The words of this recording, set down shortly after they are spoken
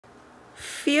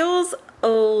feels a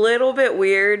little bit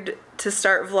weird to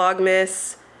start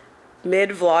Vlogmas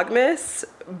mid-Vlogmas,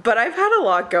 but I've had a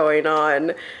lot going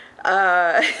on.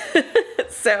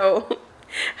 So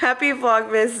happy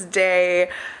Vlogmas day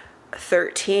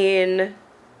 13,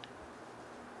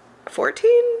 14?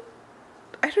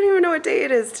 I don't even know what day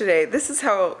it is today. This is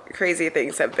how crazy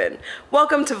things have been.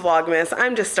 Welcome to Vlogmas.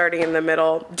 I'm just starting in the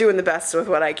middle, doing the best with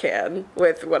what I can,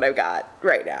 with what I've got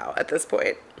right now at this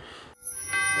point.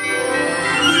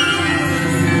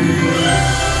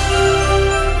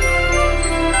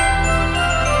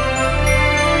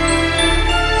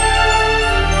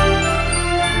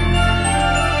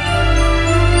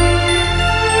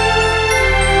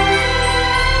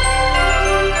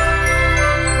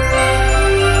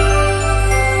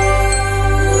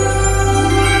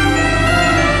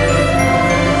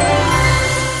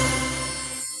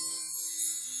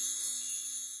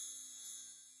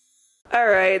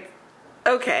 Alright,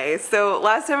 okay, so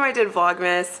last time I did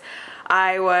Vlogmas,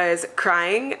 I was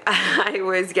crying, I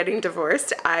was getting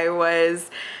divorced, I was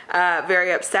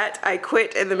very upset. I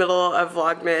quit in the middle of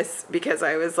Vlogmas because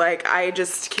I was like, I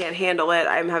just can't handle it.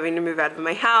 I'm having to move out of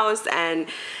my house and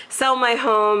sell my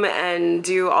home and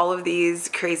do all of these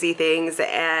crazy things,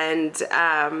 and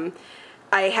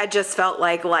I had just felt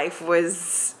like life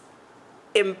was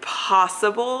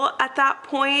impossible at that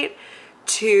point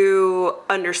to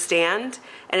understand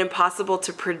and impossible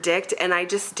to predict, and I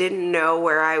just didn't know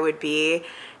where I would be.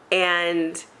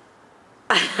 And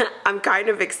I'm kind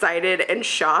of excited and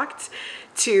shocked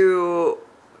to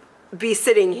be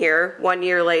sitting here 1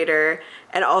 year later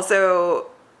and also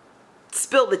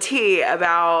spill the tea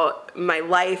about my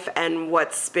life and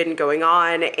what's been going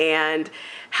on and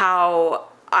how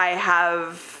I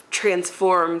have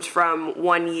transformed from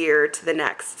 1 year to the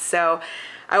next. So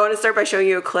I want to start by showing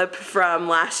you a clip from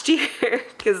last year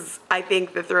because I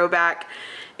think the throwback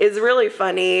is really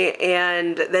funny,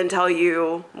 and then tell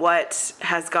you what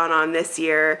has gone on this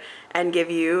year and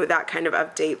give you that kind of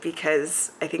update,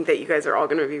 because I think that you guys are all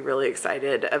going to be really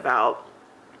excited about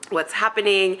what's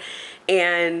happening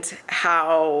and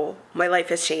how my life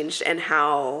has changed and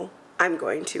how I'm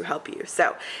going to help you.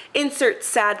 So insert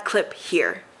sad clip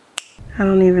here. I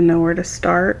don't even know where to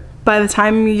start. By the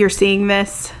time you're seeing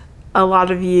this, a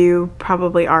lot of you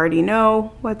probably already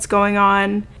know what's going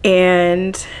on,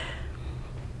 and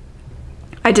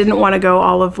I didn't want to go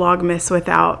all of Vlogmas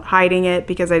without hiding it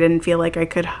because I didn't feel like I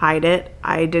could hide it.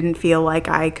 I didn't feel like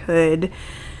I could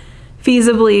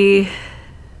feasibly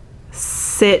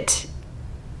sit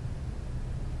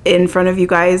in front of you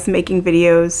guys making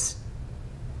videos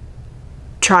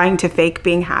trying to fake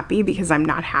being happy, because I'm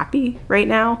not happy right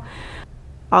now.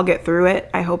 I'll get through it.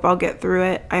 I hope I'll get through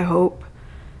it. I hope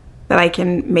that I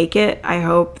can make it. I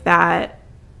hope that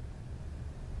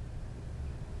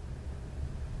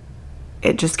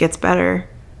it just gets better.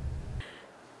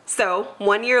 So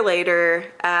 1 year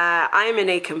later, I'm in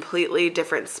a completely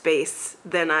different space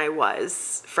than I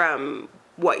was from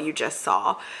what you just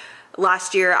saw.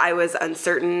 Last year I was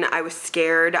uncertain, I was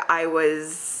scared, I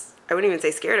wouldn't even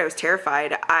say scared, I was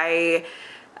terrified. I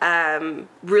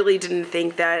really didn't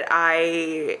think that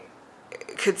I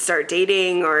could start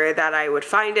dating or that I would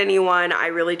find anyone. I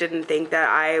really didn't think that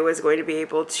I was going to be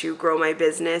able to grow my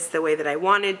business the way that I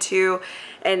wanted to,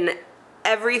 and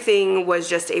everything was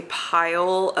just a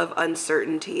pile of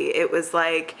uncertainty. It was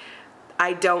like,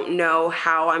 I don't know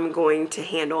how I'm going to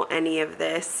handle any of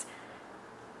this,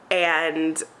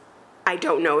 and I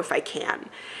don't know if I can.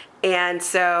 And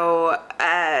so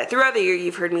throughout the year,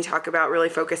 you've heard me talk about really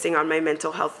focusing on my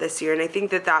mental health this year, and I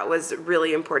think that that was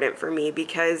really important for me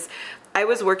because I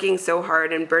was working so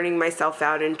hard and burning myself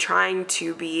out and trying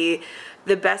to be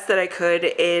the best that I could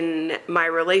in my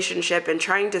relationship and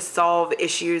trying to solve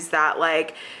issues that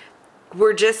like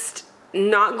were just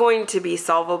not going to be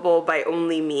solvable by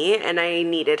only me, and I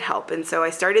needed help. And so I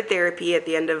started therapy at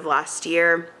the end of last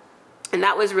year. And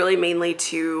that was really mainly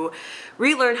to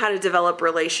relearn how to develop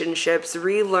relationships,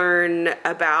 relearn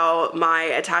about my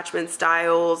attachment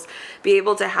styles, be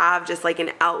able to have just like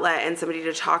an outlet and somebody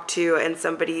to talk to and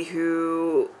somebody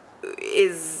who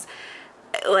is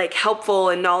like helpful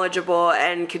and knowledgeable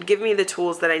and could give me the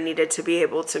tools that I needed to be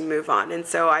able to move on. And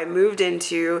so I moved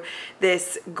into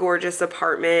this gorgeous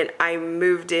apartment. I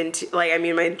moved into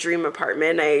my dream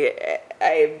apartment.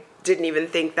 I didn't even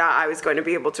think that I was going to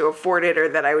be able to afford it or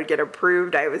that I would get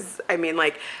approved. I was a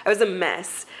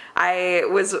mess. I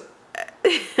was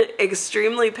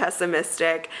extremely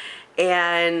pessimistic,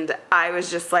 and I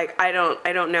was just like, I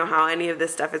don't know how any of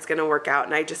this stuff is going to work out,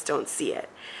 and I just don't see it.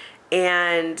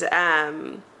 And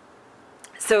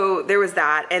so there was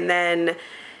that. And then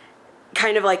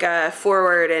kind of like a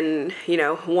forward and,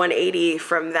 180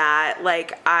 from that.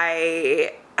 Like,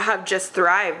 I have just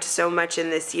thrived so much in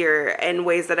this year in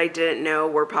ways that I didn't know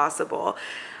were possible.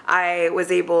 I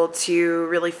was able to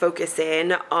really focus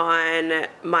in on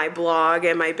my blog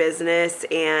and my business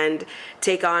and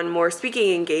take on more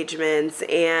speaking engagements,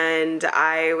 and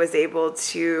I was able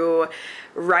to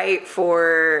write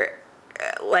for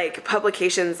like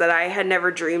publications that I had never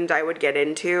dreamed I would get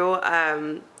into.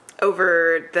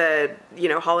 Over the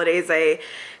holidays, I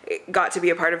got to be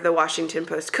a part of the Washington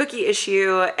Post cookie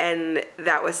issue, and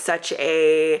that was such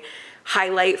a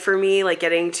highlight for me. Like,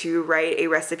 getting to write a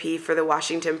recipe for the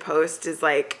Washington Post is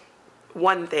like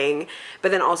one thing, but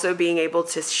then also being able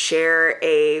to share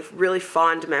a really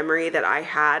fond memory that I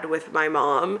had with my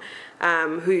mom,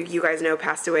 who you guys know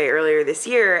passed away earlier this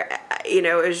year.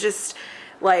 It was just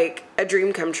like a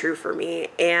dream come true for me,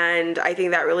 and I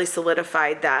think that really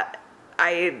solidified that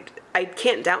I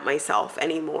can't doubt myself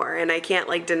anymore, and I can't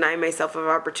like deny myself of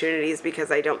opportunities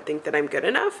because I don't think that I'm good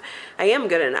enough. I am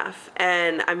good enough,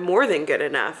 and I'm more than good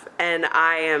enough, and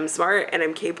I am smart, and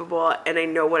I'm capable, and I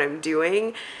know what I'm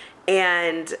doing.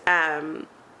 And I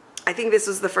think this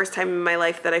was the first time in my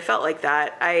life that I felt like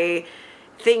that. I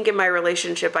think in my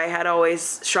relationship I had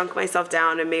always shrunk myself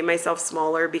down and made myself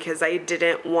smaller because I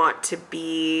didn't want to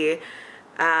be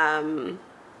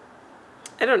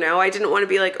I don't know, I didn't want to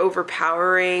be like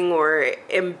overpowering or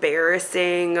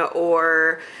embarrassing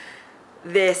or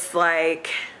this like,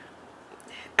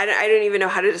 I don't even know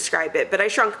how to describe it, but I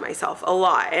shrunk myself a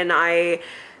lot, and I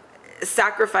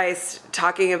sacrificed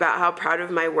talking about how proud of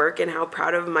my work and how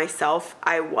proud of myself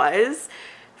I was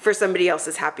for somebody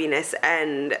else's happiness,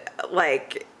 and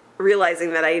like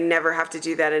realizing that I never have to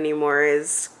do that anymore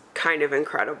is kind of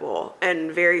incredible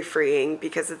and very freeing,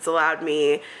 because it's allowed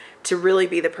me to really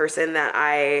be the person that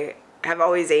I have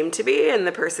always aimed to be and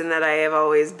the person that I have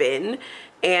always been,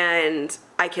 and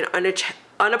I can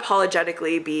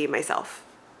unapologetically be myself.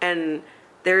 And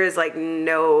there is like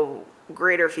no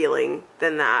greater feeling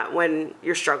than that when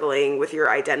you're struggling with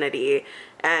your identity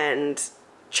and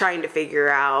trying to figure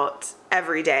out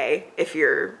every day if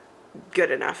you're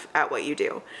good enough at what you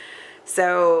do.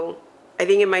 So I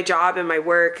think in my job and my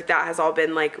work, that has all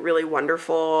been like really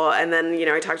wonderful. And then,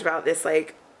 I talked about this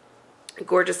like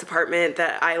gorgeous apartment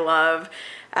that I love,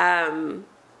 and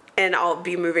I'll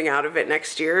be moving out of it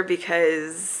next year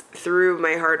because through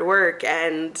my hard work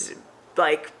and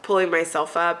like pulling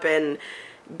myself up and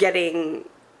getting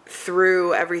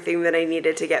through everything that I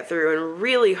needed to get through and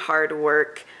really hard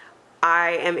work,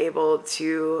 I am able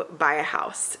to buy a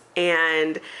house.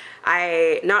 And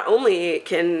I not only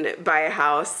can buy a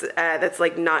house that's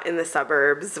like not in the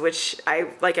suburbs, which I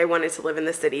wanted to live in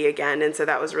the city again, and so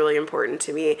that was really important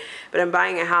to me, but I'm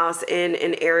buying a house in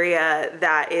an area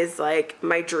that is like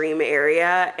my dream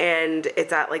area, and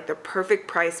it's at like the perfect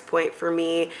price point for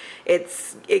me.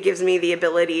 It gives me the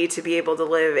ability to be able to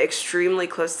live extremely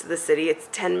close to the city. It's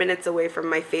 10 minutes away from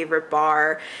my favorite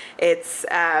bar. It's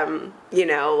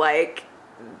like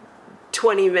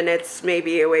 20 minutes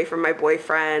maybe away from my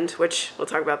boyfriend, which we'll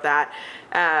talk about that.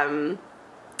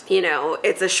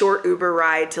 It's a short Uber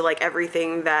ride to like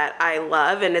everything that I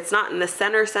love, and it's not in the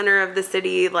center of the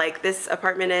city like this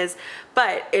apartment is,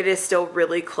 but it is still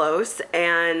really close.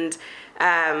 And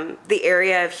the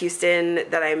area of Houston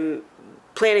that I'm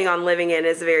planning on living in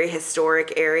is a very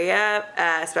historic area,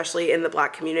 especially in the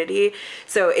Black community.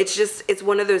 So it's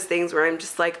one of those things where I'm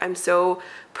just like, I'm so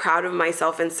proud of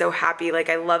myself and so happy. Like,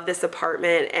 I love this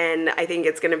apartment, and I think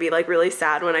it's going to be like really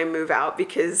sad when I move out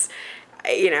because,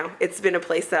 it's been a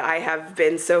place that I have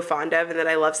been so fond of and that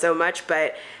I love so much.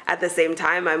 But at the same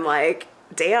time, I'm like,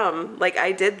 damn, like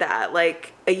I did that.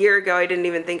 Like a year ago, I didn't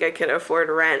even think I could afford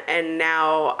rent. And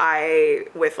now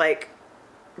with like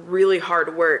really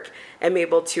hard work, am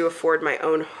able to afford my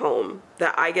own home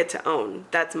that I get to own.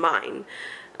 That's mine.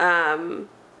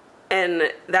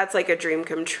 And that's like a dream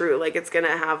come true. Like, it's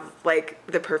gonna have like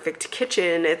the perfect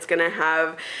kitchen. It's gonna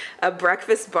have a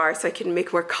breakfast bar so I can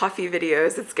make more coffee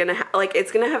videos. It's gonna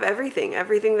have everything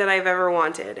that I've ever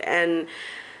wanted. And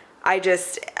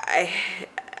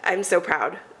I'm so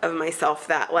proud of myself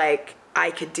that like I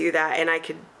could do that, and I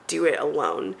could do it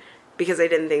alone, because I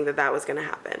didn't think that that was gonna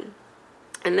happen.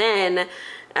 And then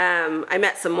I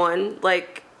met someone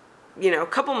like, a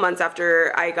couple months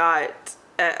after I got,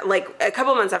 a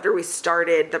couple months after we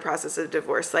started the process of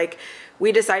divorce. Like,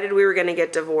 we decided we were going to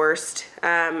get divorced.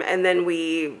 And then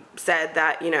we said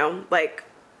that, like,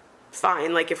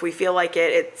 fine. Like, if we feel like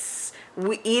it,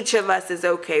 each of us is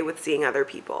okay with seeing other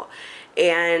people.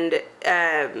 And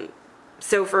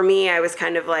so for me, I was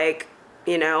kind of like,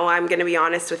 You know, I'm going to be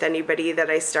honest with anybody that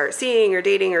I start seeing or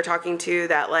dating or talking to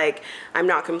that, like, I'm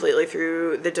not completely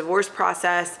through the divorce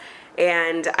process,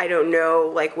 and I don't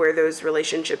know, like, where those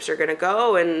relationships are going to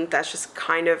go, and that's just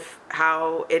kind of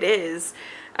how it is.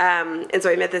 And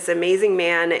so I met this amazing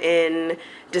man in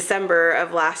December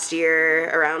of last year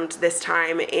around this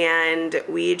time, and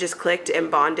we just clicked and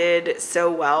bonded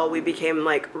so well. We became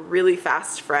like really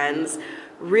fast friends,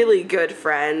 really good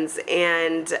friends,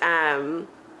 and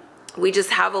we just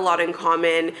have a lot in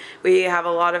common. We have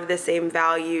a lot of the same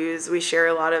values. We share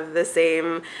a lot of the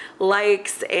same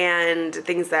likes and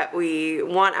things that we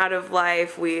want out of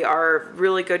life. We are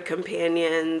really good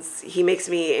companions. He makes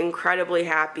me incredibly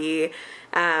happy.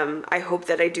 I hope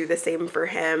that I do the same for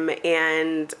him.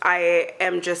 And I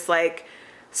am just like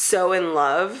so in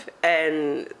love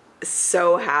and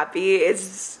so happy.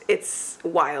 It's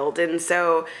wild. And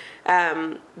so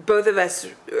both of us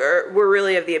were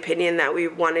really of the opinion that we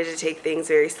wanted to take things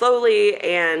very slowly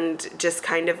and just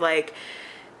kind of like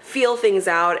feel things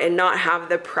out and not have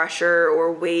the pressure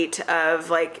or weight of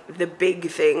like the big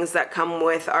things that come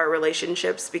with our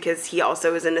relationships, because he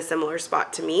also is in a similar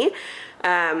spot to me,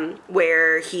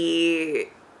 where he,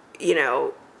 you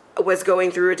know, was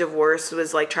going through a divorce,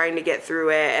 was like trying to get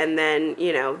through it. And then,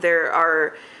 you know, there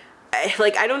are,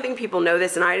 like, I don't think people know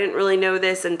this, and I didn't really know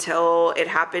this until it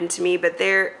happened to me, but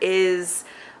there is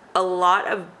a lot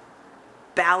of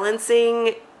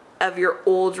balancing of your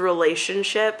old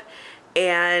relationship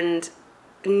and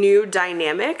new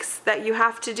dynamics that you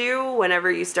have to do whenever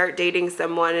you start dating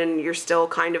someone and you're still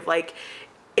kind of like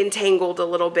entangled a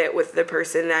little bit with the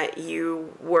person that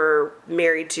you were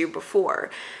married to before.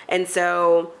 And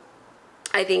so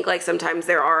I think like sometimes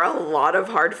there are a lot of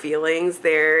hard feelings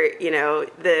there. You know,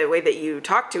 the way that you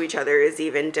talk to each other is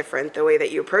even different. The way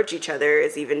that you approach each other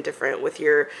is even different with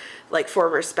your like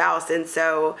former spouse. And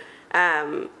so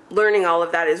learning all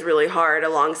of that is really hard,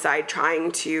 alongside trying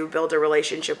to build a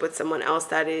relationship with someone else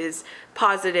that is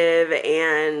positive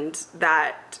and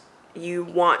that you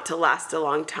want to last a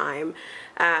long time.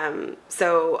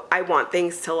 So I want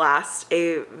things to last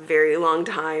a very long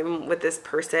time with this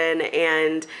person,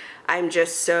 and I'm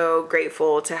just so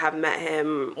grateful to have met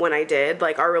him when I did.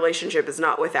 Like, our relationship is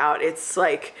not without its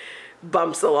like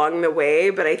bumps along the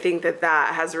way, but I think that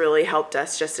that has really helped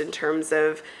us just in terms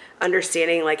of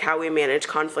understanding like how we manage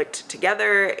conflict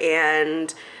together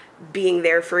and being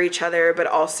there for each other, but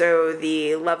also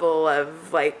the level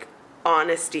of like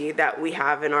honesty that we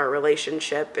have in our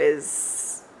relationship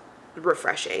is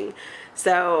refreshing.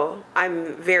 So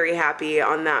I'm very happy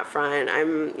on that front.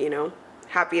 I'm, you know,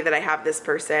 happy that I have this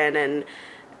person and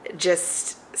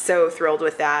just so thrilled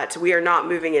with that. We are not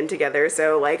moving in together.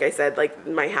 So like I said, like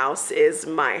my house is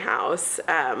my house.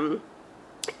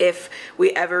 If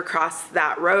we ever cross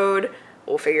that road,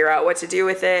 we'll figure out what to do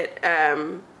with it.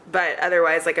 But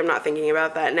otherwise, like, I'm not thinking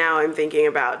about that now. I'm thinking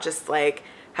about just like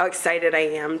how excited I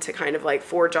am to kind of like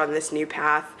forge on this new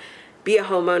path, be a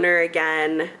homeowner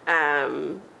again,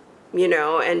 you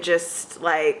know, and just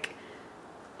like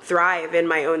thrive in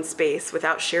my own space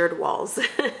without shared walls.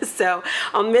 So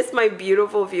I'll miss my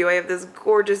beautiful view. I have this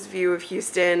gorgeous view of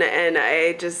Houston, and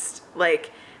I just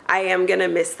like, I am gonna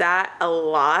miss that a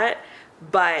lot.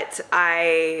 But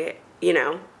I, you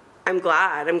know, I'm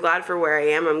glad for where I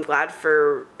am. I'm glad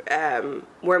for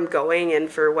where I'm going and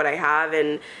for what I have,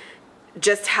 and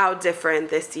just how different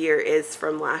this year is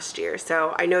from last year.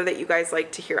 So I know that you guys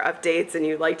like to hear updates, and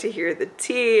you like to hear the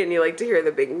tea, and you like to hear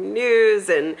the big news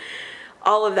and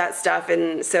all of that stuff.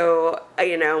 And so,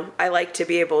 you know, I like to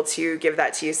be able to give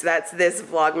that to you. So that's this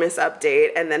Vlogmas update.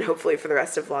 And then hopefully for the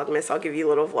rest of Vlogmas, I'll give you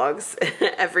little vlogs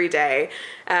every day,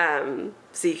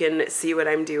 so you can see what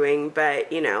I'm doing.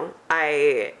 But, you know,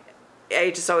 I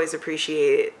just always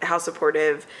appreciate how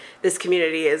supportive this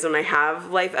community is when I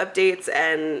have life updates,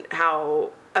 and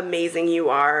how amazing you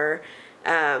are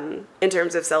in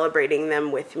terms of celebrating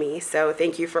them with me. So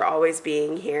thank you for always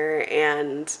being here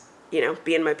and, you know,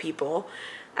 being my people.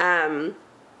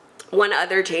 One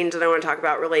other change that I want to talk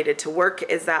about related to work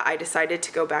is that I decided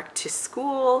to go back to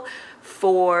school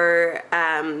for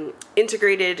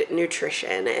integrated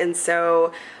nutrition. And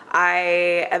so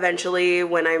I eventually,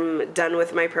 when I'm done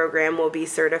with my program, will be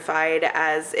certified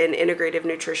as an integrative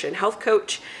nutrition health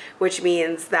coach, which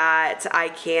means that I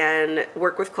can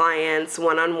work with clients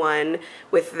one-on-one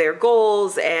with their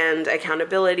goals and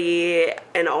accountability,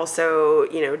 and also,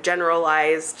 you know,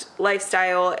 generalized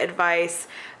lifestyle advice,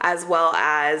 as well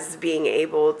as being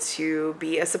able to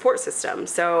be a support system.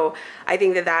 So I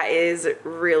think that that is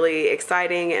really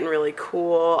exciting and really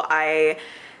cool. I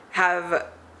have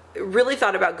really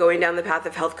thought about going down the path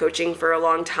of health coaching for a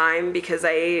long time, because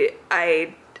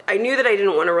I I knew that I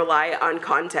didn't want to rely on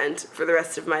content for the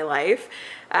rest of my life.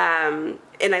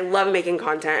 And I love making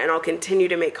content and I'll continue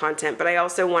to make content, but I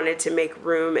also wanted to make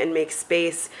room and make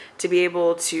space to be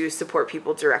able to support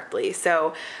people directly.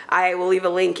 So I will leave a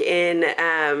link in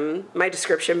my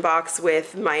description box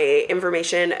with my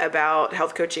information about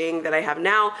health coaching that I have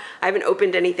now. I haven't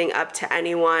opened anything up to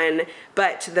anyone,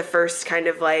 but the first kind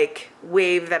of like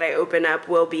wave that I open up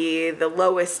will be the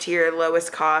lowest tier,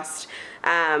 lowest cost,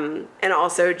 and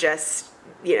also just,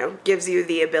 you know, gives you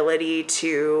the ability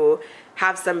to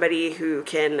have somebody who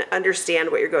can understand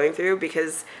what you're going through,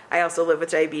 because I also live with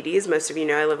diabetes. Most of you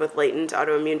know I live with latent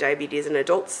autoimmune diabetes in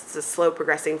adults. It's a slow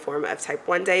progressing form of type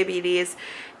 1 diabetes,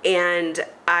 and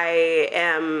I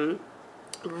am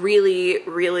really,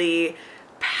 really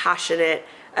passionate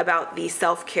about the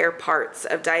self-care parts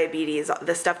of diabetes,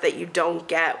 the stuff that you don't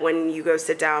get when you go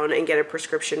sit down and get a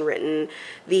prescription written,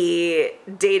 the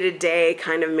day-to-day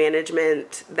kind of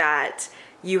management that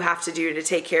you have to do to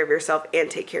take care of yourself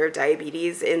and take care of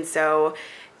diabetes. And so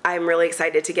I'm really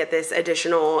excited to get this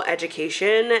additional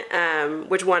education,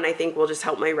 which one I think will just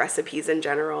help my recipes in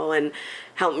general and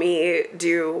help me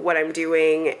do what I'm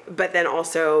doing, but then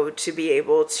also to be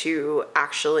able to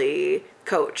actually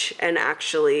coach and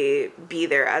actually be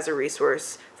there as a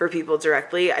resource for people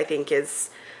directly, I think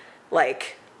is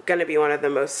like gonna be one of the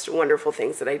most wonderful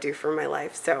things that I do for my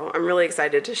life. So I'm really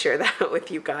excited to share that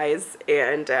with you guys,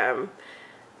 and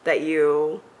that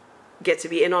you get to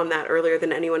be in on that earlier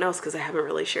than anyone else, because I haven't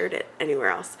really shared it anywhere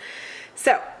else.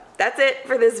 So that's it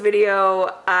for this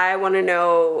video. I want to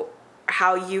know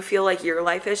how you feel like your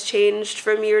life has changed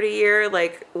from year to year,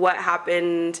 like what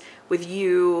happened with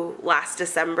you last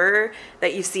December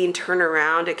that you've seen turn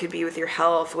around. It could be with your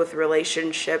health, with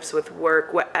relationships, with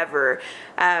work, whatever.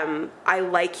 I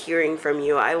like hearing from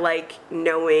you. I like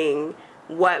knowing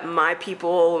what my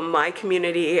people, my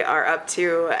community are up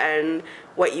to and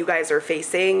what you guys are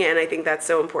facing, and I think that's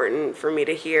so important for me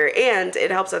to hear, and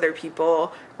it helps other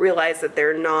people realize that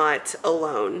they're not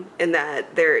alone and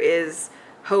that there is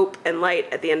hope and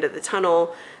light at the end of the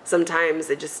tunnel. Sometimes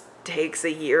it just takes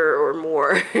a year or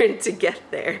more to get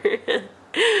there.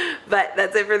 But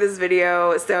that's it for this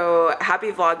video. So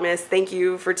happy Vlogmas. Thank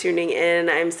you for tuning in.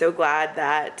 I'm so glad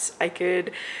that I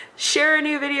could share a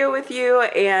new video with you,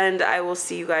 and I will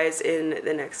see you guys in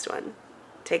the next one.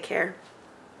 Take care.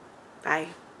 Bye.